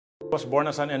I was born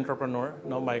as an entrepreneur.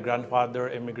 No, my grandfather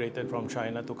immigrated from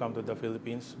China to come to the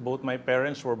Philippines. Both my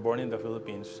parents were born in the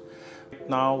Philippines.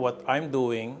 Now what I'm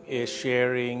doing is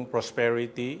sharing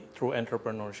prosperity through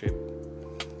entrepreneurship.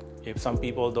 If some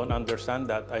people don't understand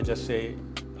that, I just say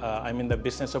I'm in the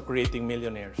business of creating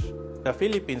millionaires. The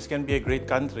Philippines can be a great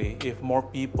country if more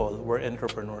people were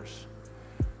entrepreneurs.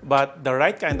 But the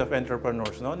right kind of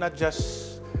entrepreneurs, no? Not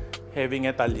just having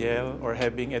a talyel or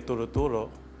having a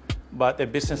turo-turo, but a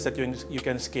business that you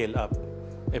can scale up.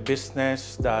 A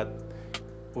business that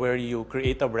where you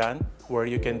create a brand, where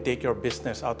you can take your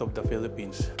business out of the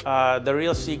Philippines. The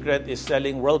real secret is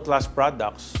selling world-class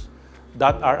products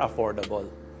that are affordable.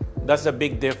 That's the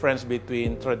big difference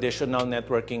between traditional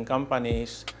networking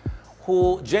companies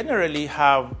who generally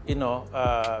have,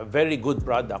 very good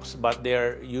products, but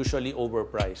they're usually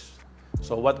overpriced.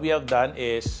 So what we have done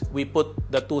is we put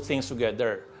the two things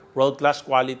together: world-class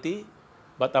quality,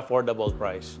 but affordable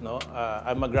price. No,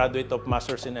 I'm a graduate of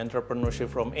Masters in Entrepreneurship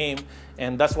from AIM,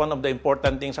 and that's one of the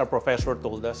important things our professor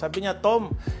told us. Sabi niya,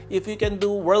 Tom, if you can do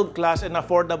world-class and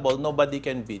affordable, nobody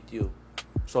can beat you.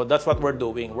 So that's what we're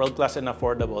doing, world-class and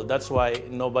affordable. That's why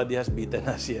nobody has beaten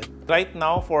us yet. Right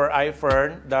now for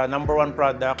i-fern, the #1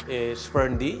 product is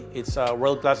FERN-D. It's a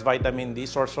world-class vitamin D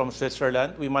sourced from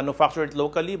Switzerland. We manufacture it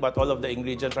locally, but all of the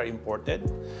ingredients are imported.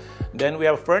 Then we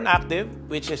have FERN-Active,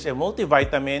 which is a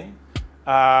multivitamin,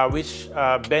 which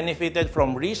benefited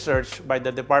from research by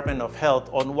the Department of Health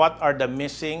on what are the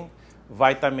missing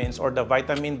vitamins or the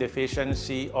vitamin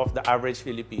deficiency of the average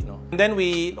Filipino. And then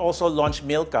we also launched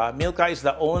MilkCa. MilkCa is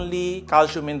the only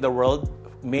calcium in the world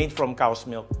made from cow's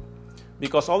milk.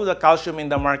 Because all the calcium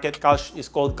in the market is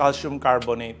called calcium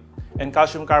carbonate. And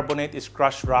calcium carbonate is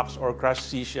crushed rocks or crushed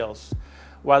seashells.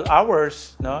 While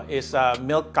ours is a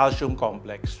milk calcium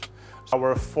complex.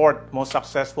 Our fourth most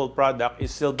successful product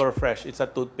is Silver Fresh. It's a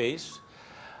toothpaste.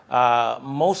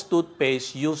 Most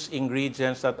toothpaste use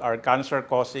ingredients that are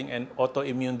cancer-causing and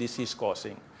autoimmune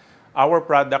disease-causing. Our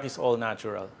product is all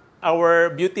natural.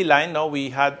 Our beauty line,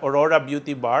 we had Aurora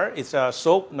Beauty Bar. It's a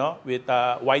soap with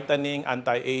whitening,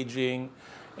 anti-aging.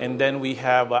 And then we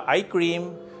have eye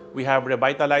cream, we have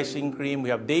revitalizing cream, we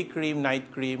have day cream,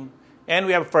 night cream, and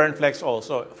we have FERN-Flex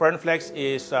also. FERN-Flex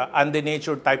is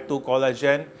undenatured type 2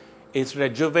 collagen. It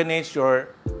rejuvenates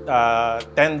your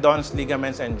tendons,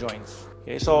 ligaments, and joints.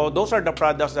 Okay, so those are the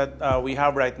products that we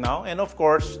have right now. And of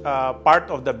course,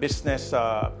 part of the business,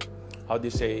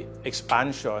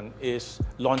 expansion is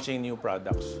launching new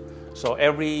products. So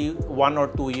every 1 or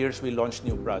 2 years, we launch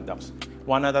new products,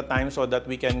 one at a time, so that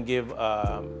we can give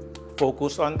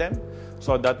focus on them,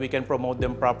 so that we can promote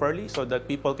them properly, so that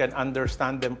people can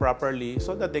understand them properly,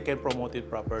 so that they can promote it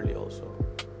properly also.